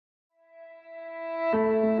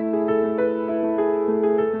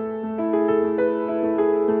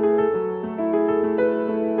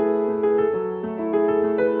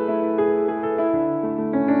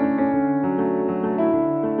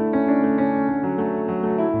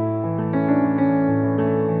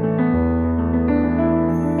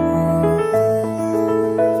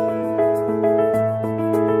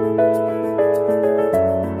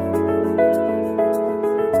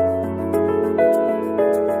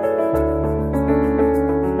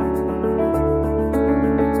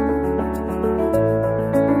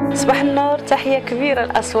كبيرة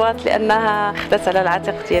الأصوات، لأنها أخذت على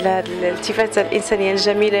العاتق ديالها الالتفاتة الإنسانية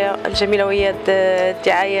الجميلة وهي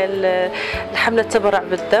الدعاية لحملة التبرع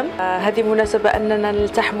بالدم. هذه مناسبة أننا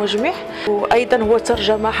نلتحموا جميع، وأيضا هو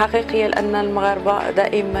ترجمة حقيقية لأن المغاربة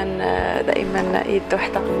دائما يد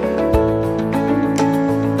وحدة.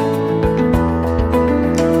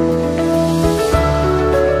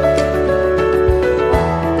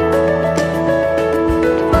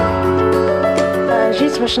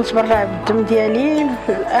 جيت باش نتبرع بالدم ديالي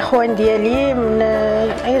الاخوان ديالي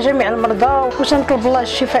من جميع المرضى، باش نطلب الله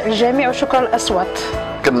الشفاء للجميع وشكرا لأصوات.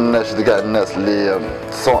 كنناشد كاع الناس اللي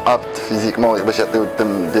سون ابت فيزيكمون باش يعطيو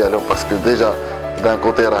الدم ديالهم، باسكو ديجا دان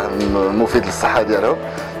كوتي راه مفيد للصحه ديالهم،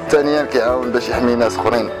 ثانيا كيعاون باش يحمي ناس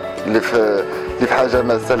اخرين اللي في حاجه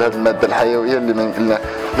ماسه لهذه الماده الحيويه اللي ما يمكن لا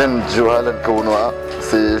ننتجوها لا نكونوها.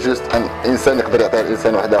 سي جوست ان انسان يقدر يعطيها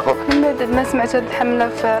لانسان واحد اخر. ما سمعت هذه الحمله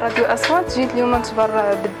في راديو أصوات، جيت اليوم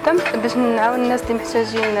نتبرع بالدم باش نعاون الناس اللي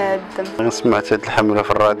محتاجين الدم. انا سمعت هذه الحمله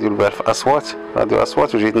في الراديو البارح في أصوات، راديو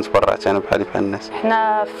أصوات، وجيت نتبرعت انا بحال الناس.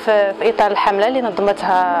 حنا في اطار الحمله اللي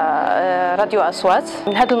نظمتها راديو أصوات،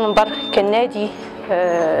 من هذا المنبر كنادي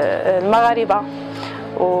المغاربه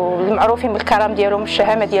والمعروفين بالكرم ديالهم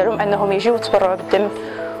والشهامه ديالهم انهم يجيو يتبرعوا بالدم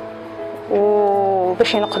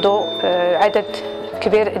وباش ينقذوا عدد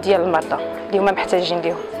كبير ديال المرضى اللي هما محتاجين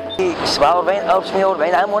ليهم. 47 او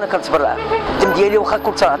 48 عام وانا كنتبرع. الدم ديالي واخا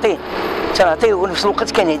كنت تنعطيه وفي نفس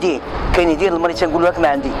الوقت كنديه للمريض، تنقول لك ما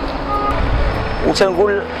عندي،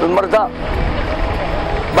 وتنقول للمرضى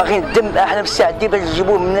باغيين الدم احنا مستعدين باش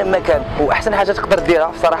نجيبوه من مكان. واحسن حاجه تقدر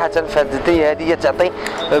ديرها صراحه في هذه الدنيا هذه هي تعطي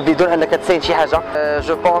بدون انك تساين شي حاجه.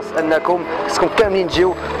 جو بونس انكم خصكم كاملين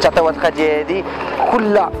تجيو تعطيو هذه القضيه هذه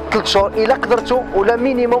كل 3 شهور الا قدرتوا، ولا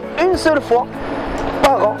مينيموم اون سول فوا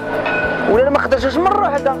باغ، ولا ما قدرتوش مره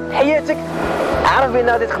واحده حياتك، عارف بان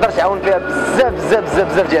غادي تقدر تعاون فيها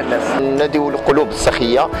بزاف ديال الناس. ناديو القلوب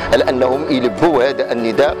السخيه على انهم يلبوا هذا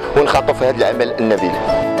النداء ونخاطوا في هذا العمل النبيل.